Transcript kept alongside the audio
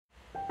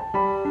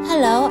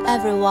Hello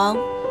everyone,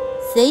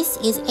 this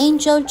is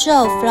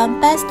Zhou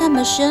from Besta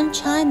Machine,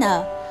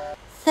 China.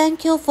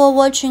 Thank you for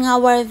watching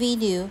our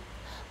video.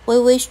 We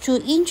wish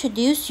to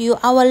introduce you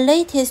our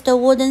latest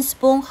wooden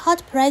spoon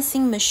hot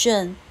pressing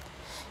machine.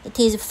 It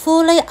is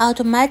fully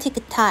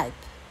automatic type.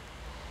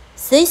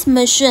 This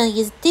machine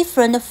is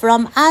different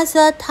from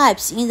other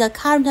types in the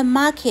current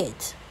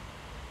market.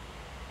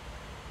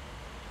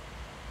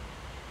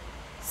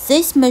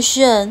 This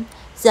machine,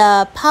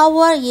 the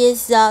power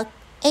is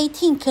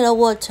 18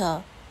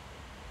 kW.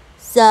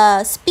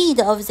 The speed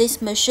of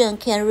this machine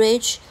can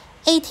reach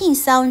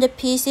 18,000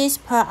 pieces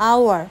per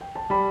hour.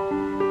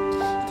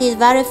 It is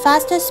very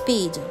fast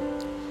speed.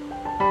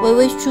 We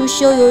wish to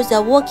show you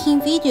the working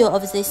video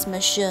of this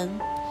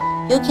machine.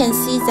 You can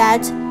see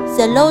that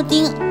the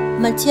loading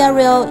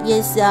material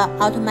is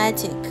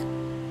automatic.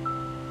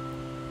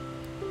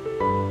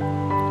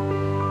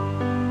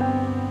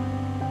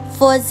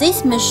 For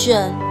this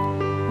machine,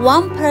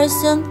 one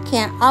person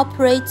can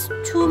operate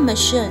two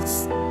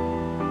machines.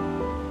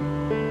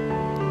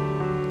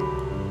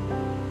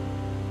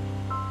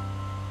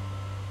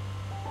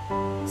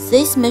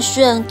 This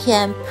machine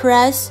can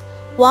press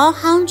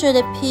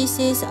 100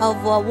 pieces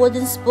of a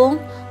wooden spoon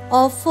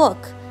or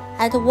fork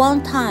at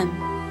one time.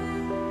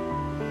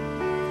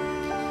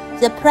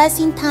 The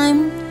pressing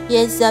time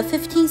is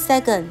 15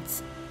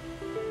 seconds.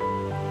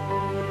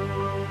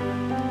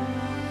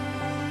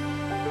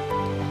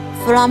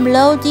 From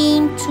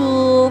loading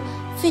to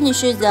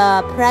finish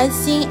the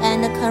pressing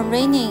and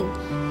conveying,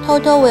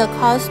 total will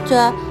cost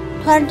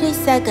 20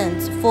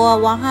 seconds for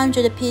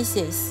 100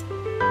 pieces.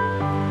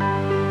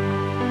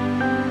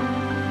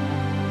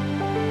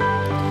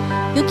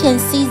 You can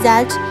see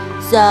that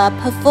the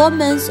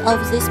performance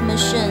of this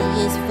machine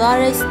is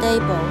very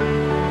stable.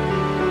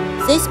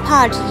 This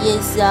part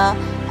is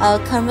a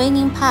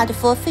conveying part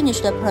for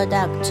finished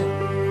product.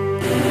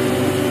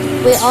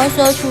 We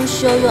also to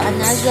show you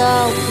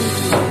another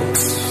video.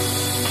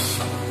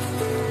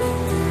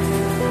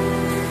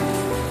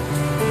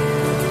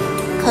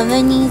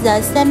 Conveying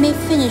the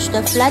semi-finished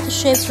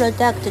flat-shaped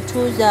product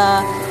to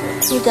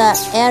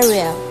the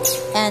area,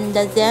 and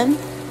then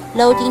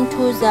loading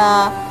to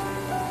the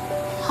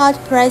hot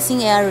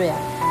pressing area,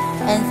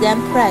 and then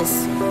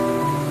press.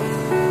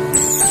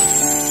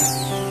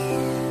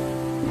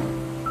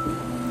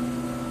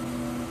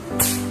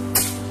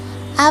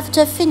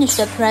 After finished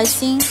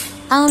pressing,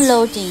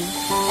 unloading,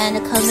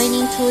 and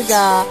conveying to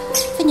the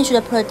finished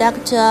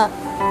product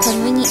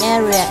conveying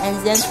area,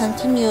 and then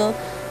continue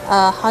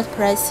hot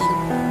pressing.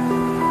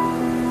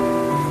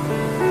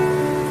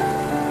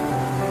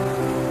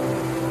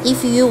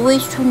 If you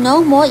wish to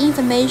know more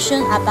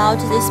information about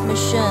this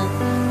machine,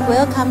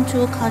 welcome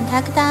to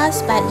contact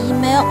us by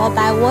email or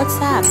by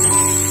WhatsApp.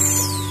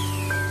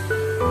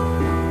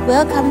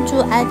 Welcome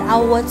to add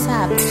our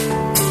WhatsApp.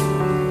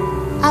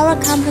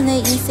 Our company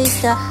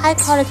insists on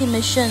high-quality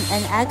machine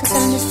and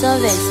excellent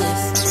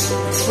services.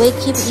 We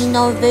keep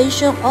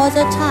innovation all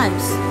the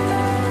times.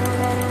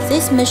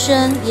 This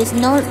machine is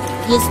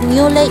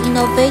newly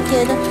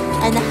innovated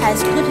and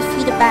has good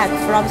feedback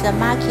from the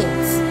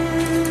markets.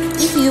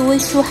 If you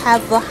wish to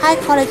have a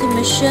high-quality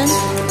machine,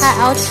 high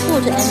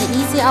output and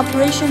easy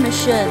operation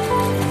machine,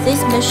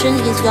 this machine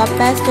is your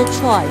best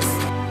choice.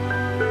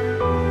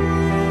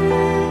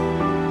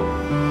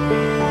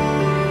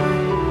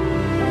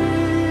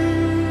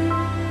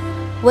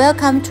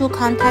 Welcome to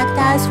contact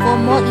us for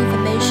more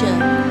information.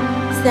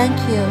 Thank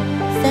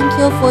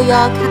you for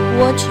your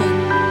watching.